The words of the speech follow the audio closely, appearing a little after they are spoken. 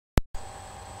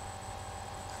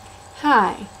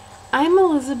Hi, I'm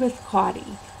Elizabeth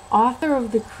Caudy, author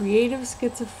of the Creative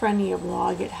Schizophrenia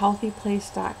blog at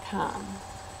healthyplace.com.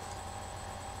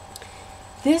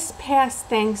 This past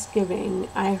Thanksgiving,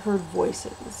 I heard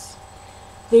voices.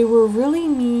 They were really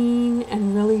mean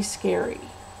and really scary.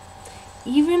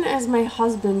 Even as my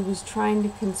husband was trying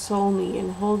to console me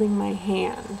and holding my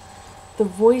hand, the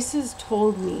voices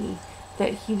told me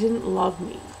that he didn't love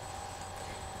me.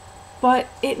 But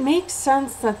it makes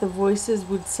sense that the voices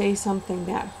would say something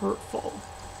that hurtful,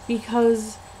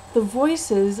 because the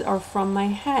voices are from my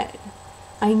head.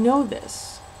 I know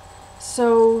this.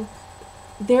 So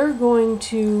they're going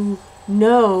to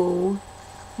know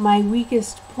my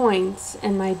weakest points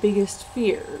and my biggest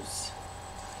fears.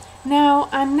 Now,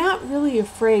 I'm not really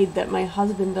afraid that my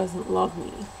husband doesn't love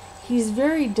me. He's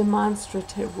very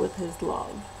demonstrative with his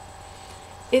love.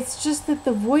 It's just that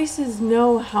the voices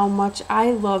know how much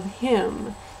I love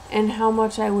him and how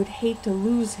much I would hate to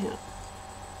lose him.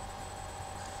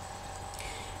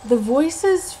 The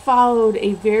voices followed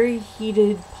a very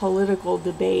heated political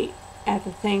debate at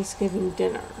the Thanksgiving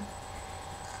dinner.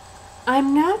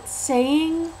 I'm not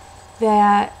saying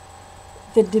that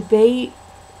the debate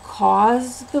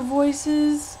caused the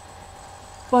voices,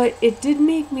 but it did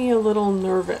make me a little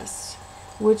nervous,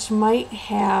 which might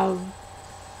have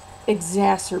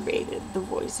exacerbated the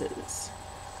voices.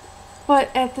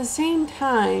 But at the same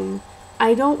time,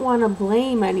 I don't want to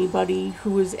blame anybody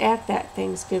who was at that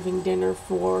Thanksgiving dinner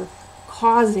for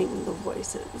causing the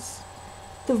voices.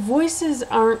 The voices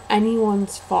aren't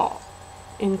anyone's fault,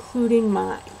 including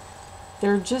mine.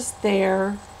 They're just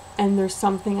there, and there's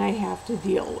something I have to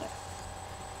deal with.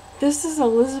 This is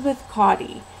Elizabeth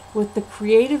Caudy with the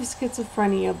Creative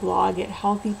Schizophrenia blog at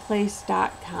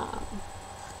healthyplace.com.